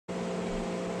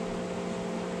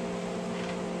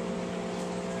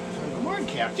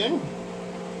Captain.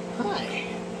 Hi.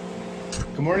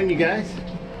 Good morning, you guys.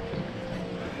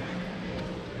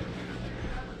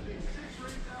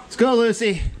 Let's go,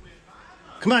 Lucy.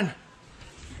 Come on.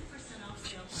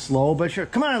 Slow but sure.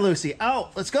 Come on, Lucy.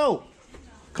 Out. Let's go.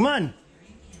 Come on.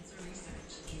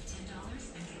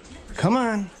 Come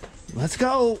on. Let's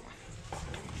go.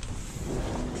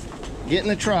 Get in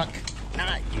the truck.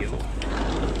 Not you.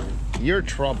 You're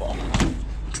trouble.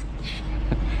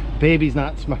 Baby's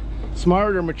not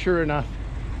smart or mature enough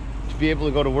to be able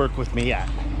to go to work with me yet.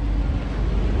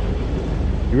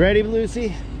 You ready,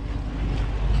 Lucy?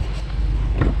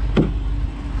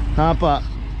 Hop up.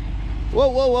 Whoa,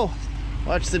 whoa, whoa.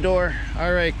 Watch the door.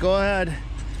 All right, go ahead.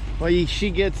 While she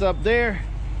gets up there,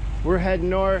 we're heading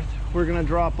north. We're gonna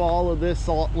drop all of this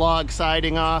log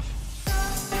siding off.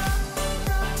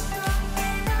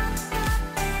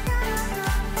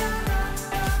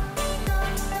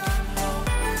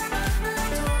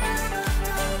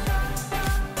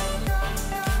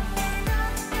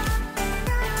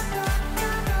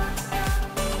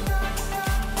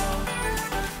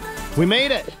 We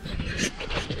made it.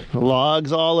 The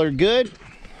logs all are good.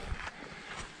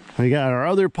 We got our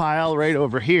other pile right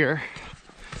over here.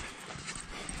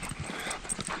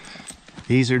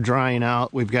 These are drying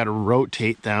out. We've got to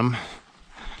rotate them.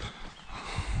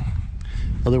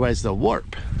 Otherwise they'll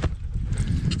warp.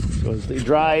 So as they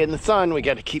dry in the sun, we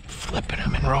got to keep flipping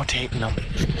them and rotating them.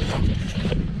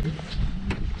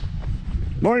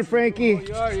 Morning, Frankie. Oh,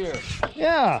 you are here.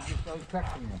 Yeah. I was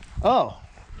texting you. Oh.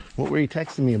 What were you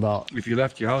texting me about? If you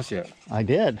left your house yet. I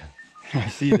did. I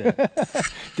see that.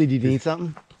 Did you need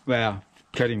something? Well,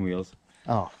 cutting wheels.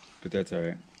 Oh. But that's all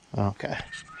right. Okay.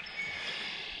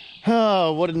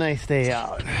 Oh, what a nice day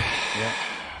out. Yeah.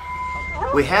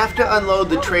 We have to unload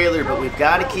the trailer, but we've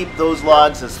got to keep those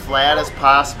logs as flat as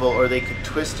possible or they could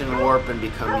twist and warp and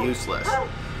become useless.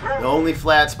 The only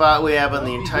flat spot we have on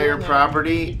the entire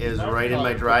property is right in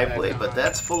my driveway, but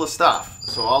that's full of stuff.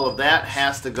 So all of that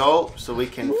has to go so we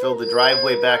can fill the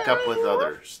driveway back up with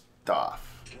other stuff.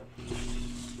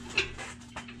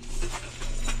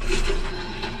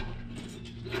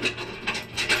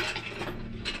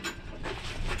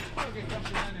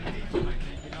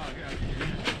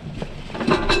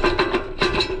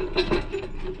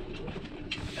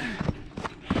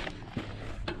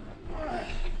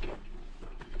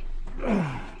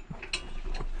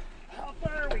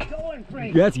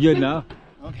 That's good now.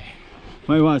 Okay.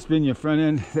 Might want to spin your front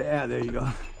end. Yeah, there you go.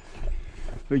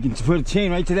 We can put a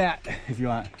chain right to that if you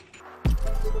want.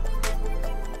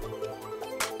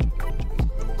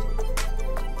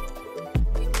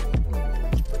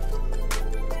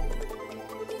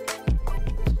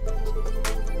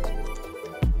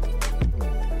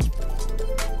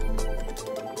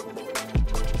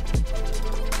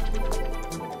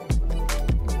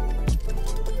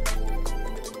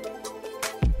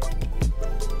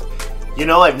 You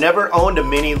know, I've never owned a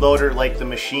mini loader like the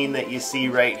machine that you see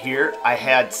right here. I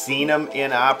had seen them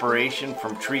in operation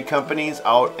from tree companies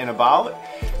out and about,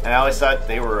 and I always thought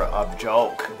they were a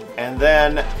joke. And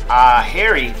then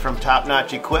Harry from Top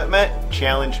Notch Equipment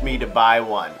challenged me to buy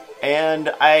one, and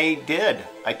I did.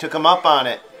 I took him up on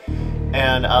it,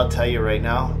 and I'll tell you right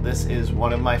now, this is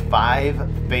one of my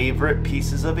 5 favorite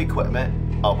pieces of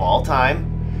equipment of all time.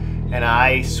 And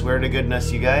I swear to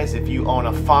goodness, you guys, if you own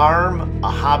a farm, a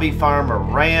hobby farm, a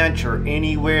ranch, or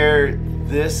anywhere,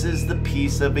 this is the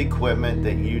piece of equipment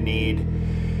that you need.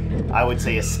 I would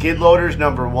say a skid loader's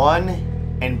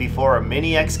 #1, and before a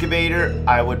mini excavator,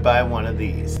 I would buy one of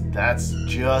these. That's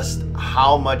just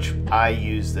how much I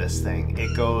use this thing.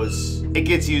 It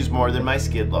gets used more than my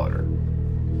skid loader.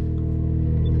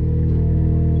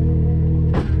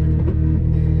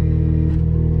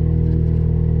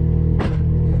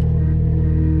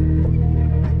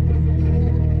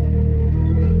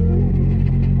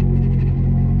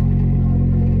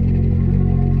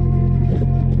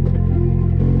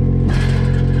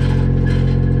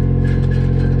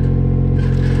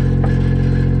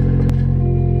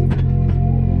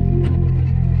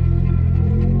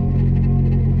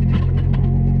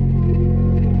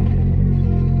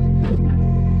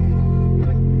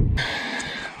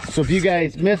 So if you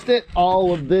guys missed it,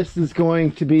 all of this is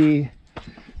going to be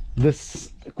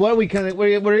this.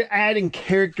 We're adding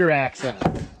character accent.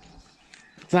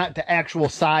 It's not the actual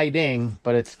siding,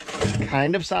 but it's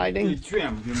kind of siding.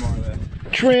 Trim, more or less.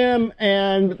 Trim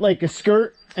and like a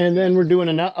skirt, and then we're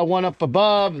doing a one up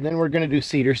above, and then we're gonna do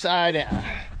cedar side.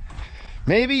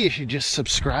 Maybe you should just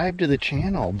subscribe to the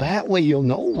channel. That way you'll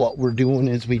know what we're doing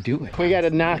as we do it. We got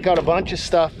to knock out a bunch of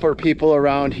stuff for people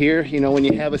around here. You know, when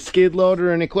you have a skid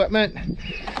loader and equipment,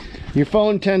 your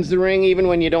phone tends to ring even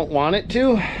when you don't want it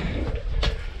to.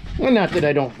 Well, not that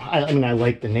I don't, I mean, I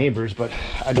like the neighbors, but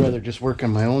I'd rather just work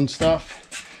on my own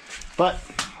stuff. But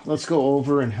let's go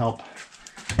over and help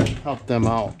them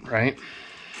out, right?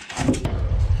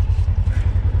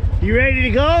 You ready to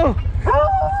go?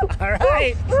 All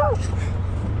right.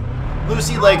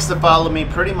 Lucy likes to follow me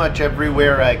pretty much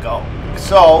everywhere I go.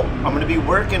 So I'm going to be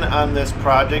working on this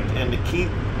project, and to keep,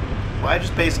 well, I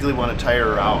just basically want to tire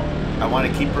her out. I want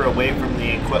to keep her away from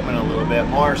the equipment a little bit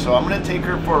more. So I'm going to take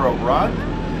her for a run,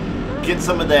 get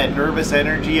some of that nervous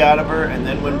energy out of her, and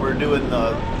then when we're doing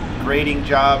the grading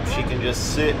job, she can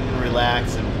just sit and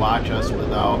relax and watch us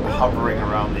without hovering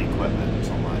around the equipment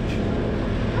so much.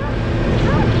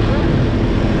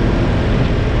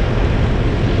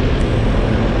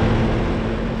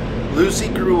 Lucy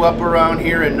grew up around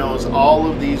here and knows all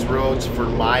of these roads for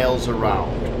miles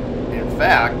around. In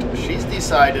fact, she's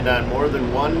decided on more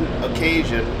than one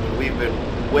occasion when we've been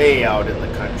way out in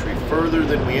the country, further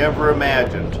than we ever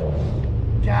imagined.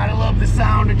 Gotta love the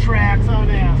sound of tracks on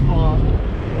asphalt.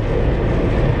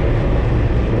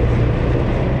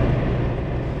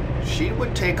 She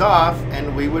would take off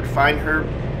and we would find her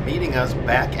meeting us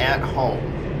back at home.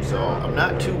 So I'm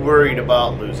not too worried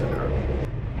about losing her.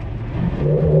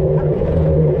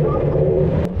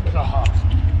 Oh,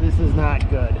 this is not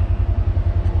good.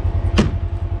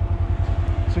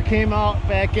 So we came out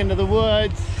back into the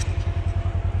woods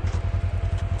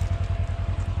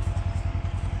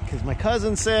because my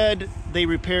cousin said they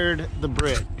repaired the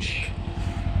bridge.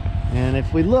 And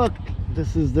if we look,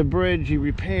 this is the bridge he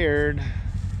repaired.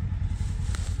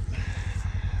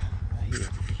 He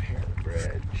repaired the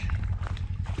bridge.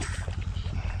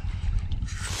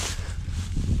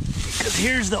 Because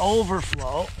here's the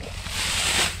overflow.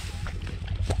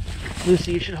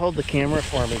 Lucy, you should hold the camera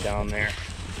for me down there.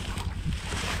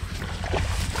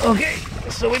 Okay,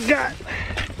 so we've got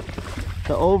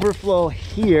the overflow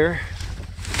here.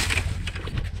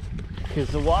 Because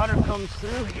the water comes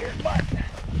through here, but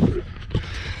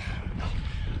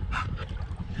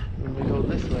when we go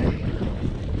this way,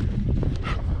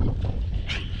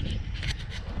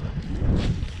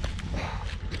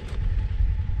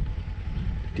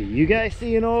 do you guys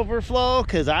see an overflow?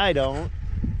 Because I don't.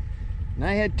 And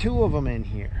I had two of them in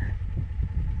here.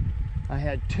 I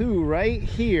had two right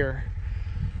here,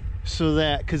 so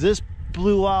that, because this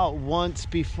blew out once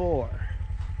before.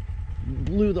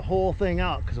 Blew the whole thing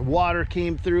out because the water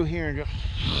came through here and just,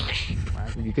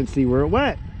 you can see where it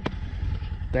went.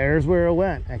 There's where it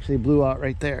went. Actually blew out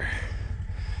right there.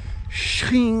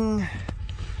 Shing.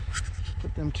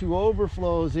 Put them two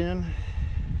overflows in,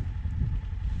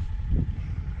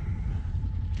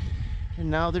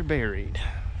 and now they're buried.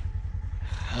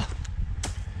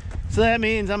 So that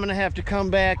means I'm gonna have to come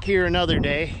back here another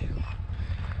day,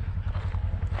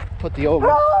 put the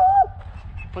overflows in.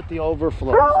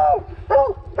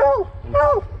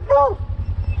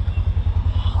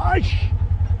 Hush!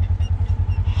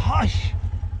 Hush!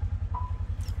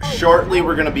 Shortly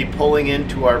we're going to be pulling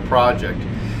into our project,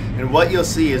 and what you'll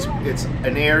see is it's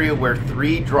an area where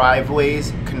 3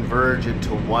 driveways converge into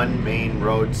one main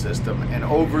road system, and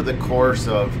over the course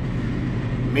of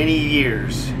many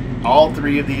years all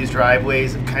 3 of these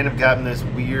driveways have kind of gotten this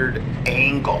weird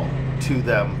angle to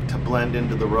them to blend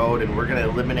into the road, and we're going to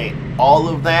eliminate all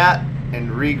of that and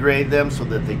regrade them so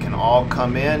that they can all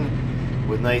come in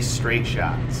with nice straight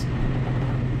shots.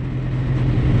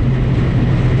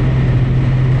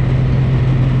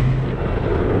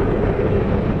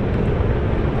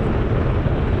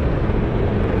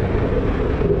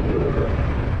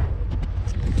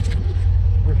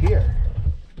 We're here.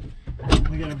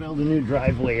 We got to build a new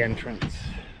driveway entrance.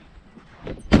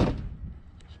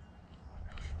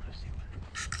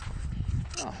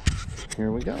 Oh,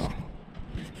 here we go.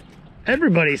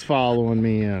 Everybody's following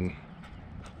me in.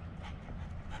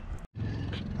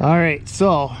 All right,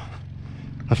 so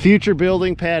a future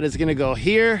building pad is gonna go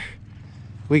here.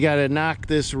 We gotta knock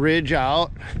this ridge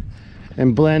out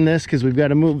and blend this because we've got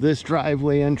to move this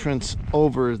driveway entrance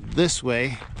over this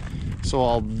way. So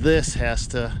all this has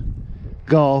to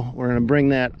go. We're gonna bring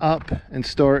that up and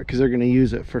store it because they're gonna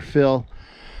use it for fill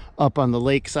up on the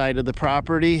lake side of the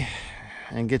property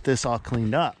and get this all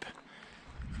cleaned up.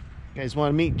 You guys want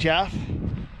to meet Jeff?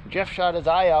 Jeff shot his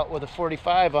eye out with a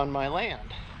 45 on my land.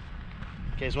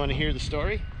 You guys want to hear the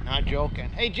story? Not joking.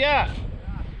 Hey Jeff,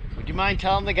 would you mind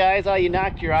telling the guys how you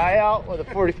knocked your eye out with a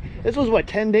 40? This was what,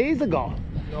 10 days ago?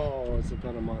 No, it's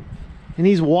about a month. And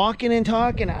he's walking and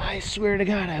talking. I swear to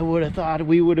God, I would have thought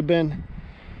we would have been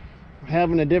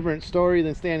having a different story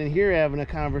than standing here having a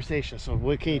conversation. So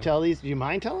what can you tell these? Do you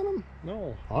mind telling them?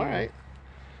 No. All right.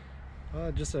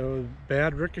 Just a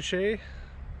bad ricochet.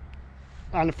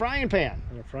 on the frying pan.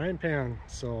 On a frying pan,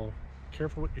 so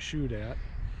careful what you shoot at.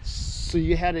 So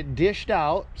you had it dished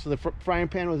out, so the frying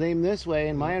pan was aimed this way,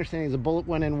 and my understanding is the bullet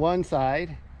went in one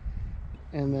side,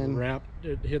 and then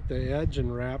It hit the edge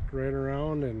and wrapped right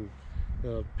around, and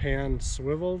the pan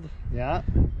swiveled. Yeah.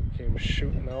 Came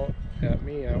shooting out at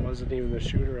me. I wasn't even the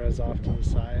shooter, I was off to the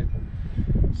side.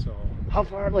 So How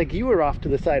far? Like, you were off to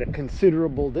the side a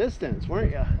considerable distance,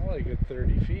 weren't you? probably a good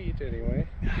 30 feet anyway.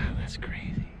 That's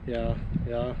crazy. Yeah.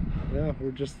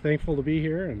 We're just thankful to be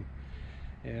here,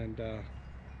 and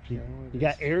you know, You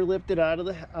got airlifted out of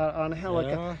the on a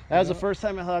helicopter. Yeah, That was the first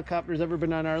time a helicopter's ever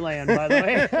been on our land, by the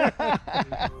way.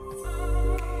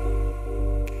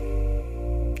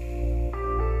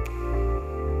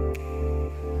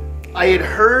 I had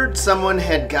heard someone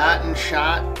had gotten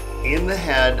shot in the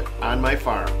head on my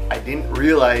farm. I didn't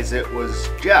realize it was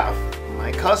Jeff,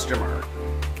 my customer.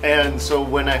 And so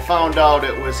when I found out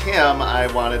it was him, I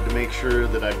wanted to make sure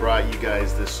that I brought you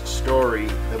guys this story.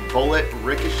 The bullet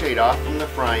ricocheted off from the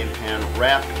frying pan,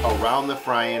 wrapped around the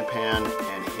frying pan,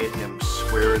 and hit him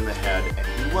square in the head. And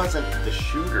he wasn't the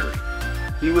shooter.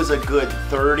 He was a good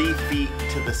 30 feet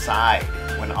to the side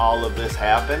when all of this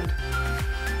happened.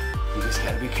 You just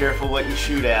gotta be careful what you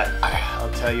shoot at.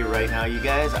 I'll tell you right now, you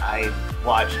guys, I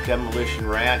watch Demolition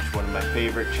Ranch, one of my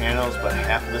favorite channels, but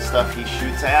half of the stuff he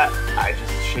shoots at, I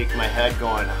just shake my head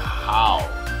going, how?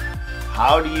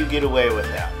 How do you get away with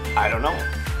that? I don't know.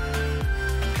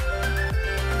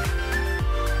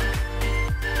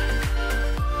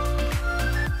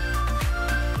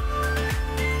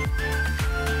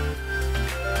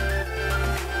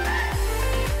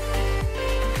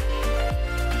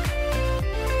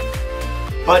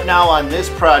 But now on this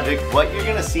project, what you're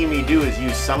gonna see me do is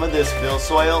use some of this fill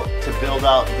soil to build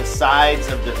out the sides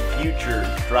of the future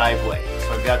driveway.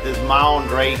 So I've got this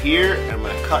mound right here, and I'm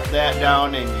gonna cut that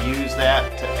down and use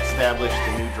that to establish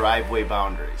the new driveway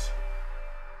boundaries.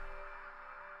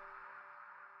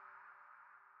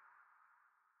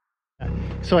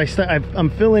 So I'm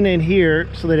filling in here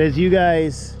so that as you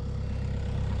guys,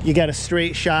 you got a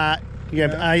straight shot. You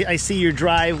have, I see your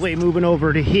driveway moving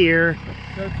over to here.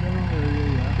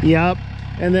 Yep.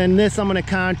 And then this I'm gonna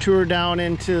contour down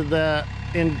into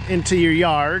into your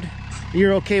yard.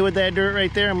 You're okay with that dirt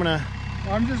right there?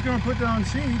 I'm just gonna put down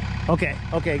seed. Okay,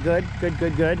 good.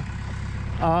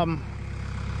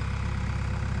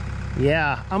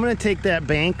 Yeah, I'm gonna take that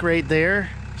bank right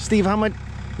there. Steve, how much?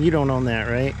 You don't own that,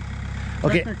 right?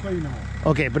 Okay. Technically, no.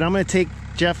 Okay, but I'm gonna take,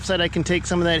 Jeff said I can take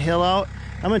some of that hill out.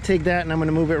 I'm gonna take that and I'm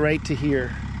gonna move it right to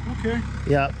here. Okay.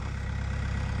 Yep.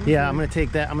 Okay. Yeah, I'm gonna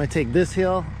take that. I'm gonna take this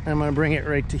hill and I'm gonna bring it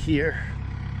right to here.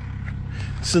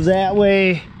 So that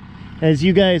way, as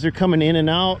you guys are coming in and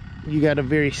out, you got a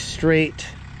very straight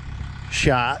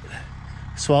shot.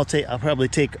 So I'll probably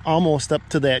take almost up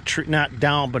to that tree, not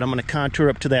down, but I'm gonna contour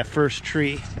up to that first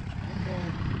tree. Okay.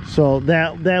 So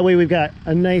that way we've got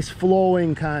a nice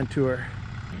flowing contour.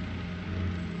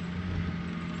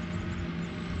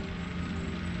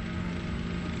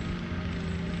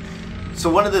 So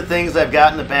one of the things I've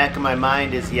got in the back of my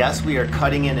mind is, yes, we are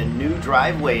cutting in a new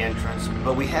driveway entrance,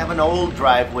 but we have an old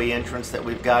driveway entrance that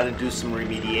we've got to do some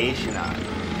remediation on.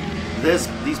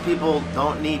 These people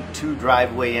don't need two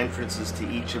driveway entrances to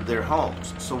each of their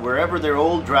homes. So wherever their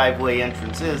old driveway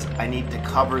entrance is, I need to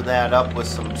cover that up with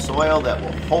some soil that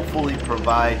will hopefully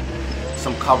provide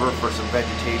some cover for some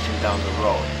vegetation down the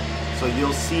road. So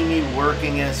you'll see me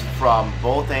working this from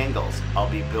both angles. I'll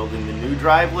be building the new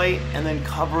driveway and then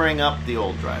covering up the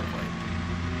old driveway.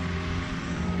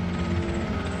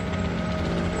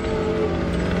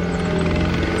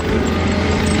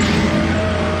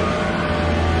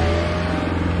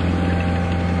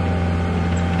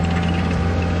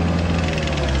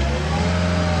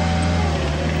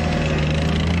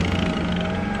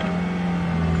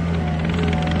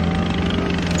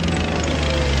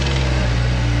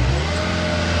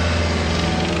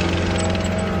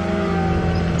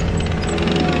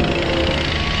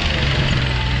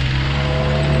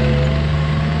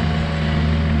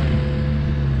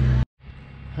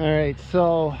 Alright,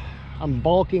 so I'm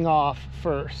bulking off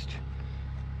first.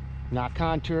 Not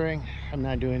contouring, I'm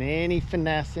not doing any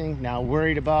finessing, not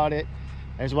worried about it.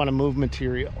 I just want to move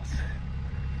materials.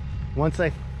 Once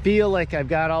I feel like I've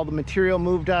got all the material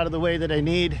moved out of the way that I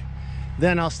need,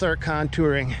 then I'll start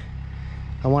contouring.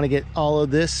 I want to get all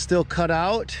of this still cut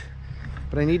out,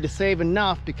 but I need to save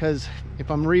enough because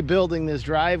if I'm rebuilding this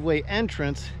driveway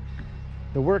entrance,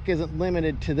 the work isn't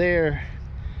limited to there.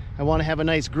 I want to have a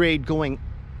nice grade going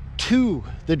to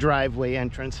the driveway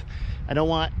entrance. I don't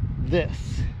want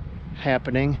this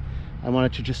happening. I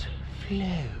want it to just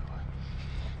flow.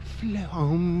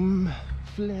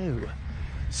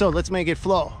 So let's make it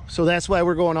flow. So that's why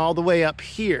we're going all the way up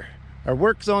here. Our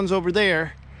work zone's over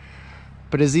there,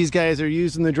 but as these guys are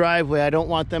using the driveway, I don't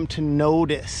want them to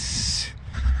notice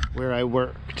where I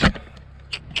worked.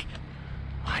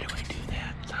 Why do I do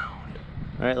that sound?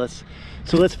 All right, let's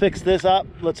fix this up.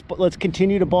 Let's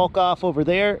continue to bulk off over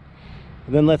there.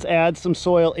 And then let's add some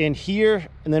soil in here,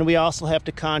 and then we also have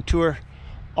to contour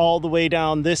all the way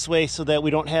down this way so that we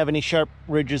don't have any sharp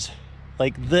ridges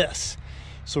like this.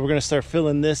 So we're gonna start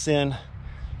filling this in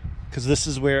because this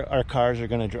is where our cars are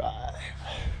gonna drive.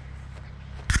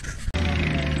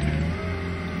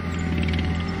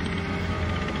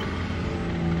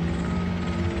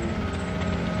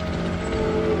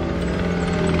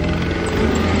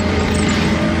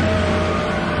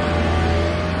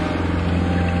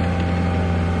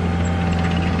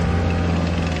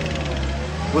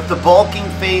 With the bulking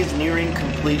phase nearing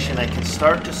completion, I can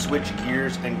start to switch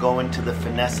gears and go into the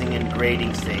finessing and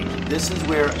grading stage. This is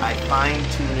where I fine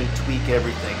tune and tweak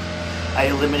everything. I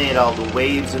eliminate all the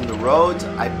waves in the roads.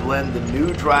 I blend the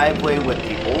new driveway with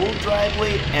the old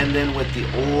driveway and then with the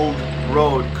old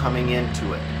road coming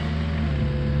into it.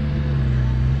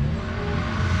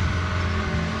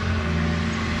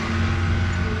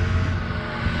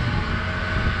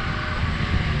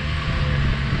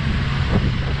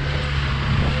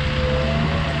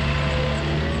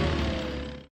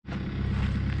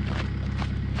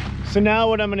 So now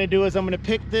what I'm going to do is I'm going to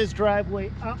pick this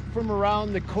driveway up from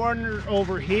around the corner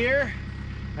over here,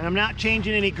 and I'm not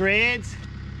changing any grades,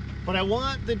 but I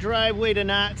want the driveway to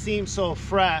not seem so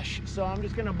fresh. So I'm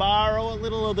just going to borrow a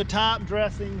little of the top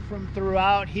dressing from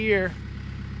throughout here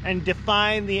and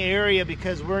define the area,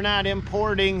 because we're not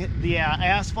importing the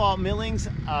asphalt millings,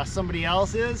 somebody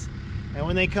else is. And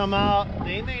when they come out,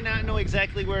 they may not know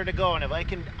exactly where to go. And if I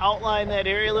can outline that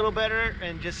area a little better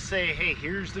and just say, hey,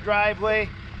 here's the driveway,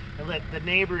 and let the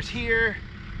neighbors here,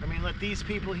 let these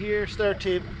people here start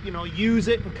to, use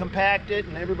it and compact it,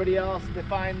 and everybody else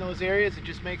define those areas, it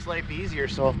just makes life easier.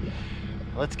 So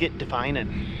let's get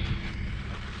defining.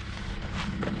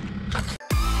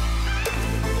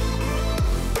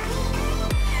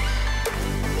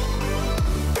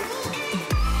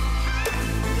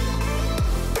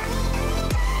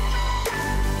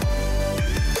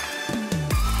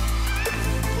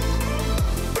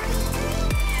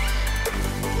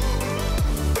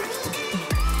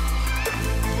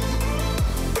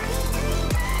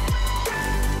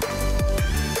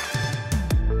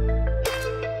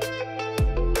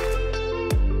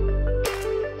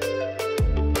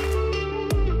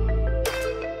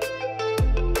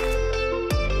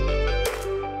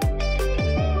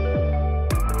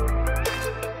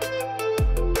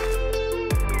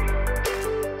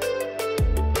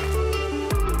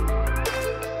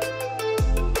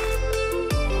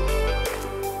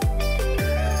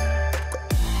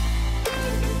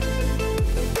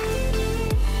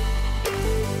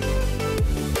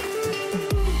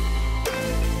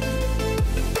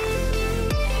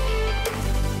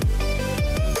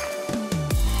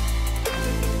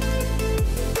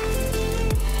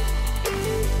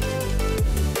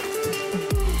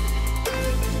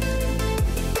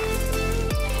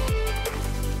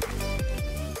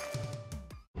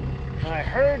 I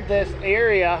heard this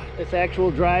area, this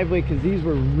actual driveway, because these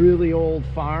were really old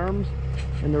farms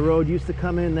and the road used to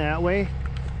come in that way,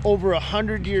 over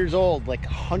 100 years old, like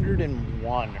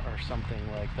 101 or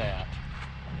something like that.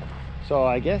 So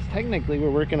I guess technically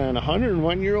we're working on a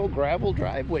 101-year-old gravel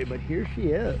driveway, but here she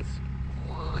is.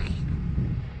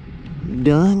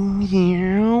 Done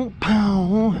here.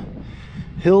 Pow.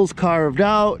 Hills carved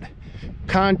out,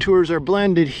 contours are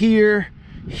blended here.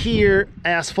 Here,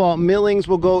 asphalt millings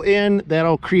will go in.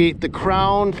 That'll create the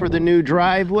crown for the new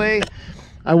driveway.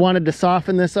 I wanted to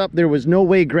soften this up. There was no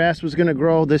way grass was going to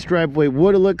grow. This driveway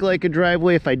would have looked like a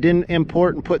driveway if I didn't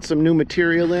import and put some new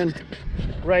material in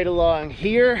right along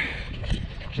here.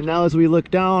 And now as we look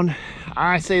down,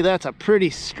 I say that's a pretty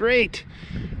straight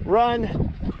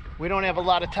run. We don't have a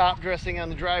lot of top dressing on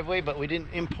the driveway, but we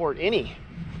didn't import any.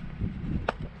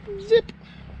 Zip.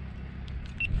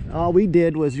 All we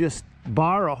did was just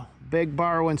borrow, big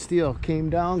borrow and steal. Came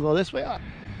down, go this way up.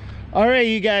 All right,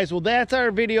 you guys, well, that's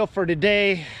our video for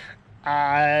today.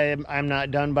 I'm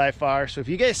not done by far, so if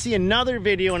you guys see another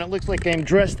video and it looks like I'm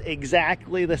dressed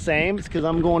exactly the same, it's because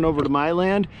I'm going over to my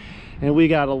land and we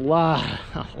got a lot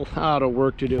of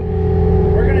work to do.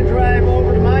 We're gonna drive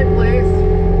over to my place